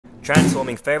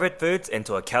transforming favorite foods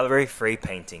into a calorie-free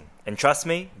painting. And trust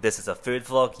me, this is a food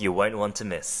vlog you won't want to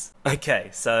miss. Okay,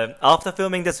 so after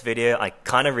filming this video, I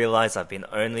kinda realized I've been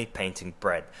only painting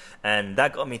bread. And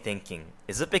that got me thinking,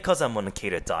 is it because I'm on a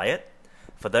keto diet?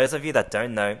 For those of you that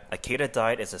don't know, a keto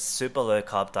diet is a super low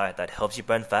carb diet that helps you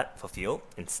burn fat for fuel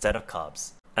instead of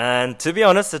carbs. And to be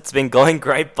honest, it's been going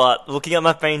great, but looking at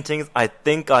my paintings, I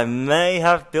think I may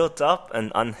have built up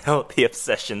an unhealthy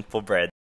obsession for bread.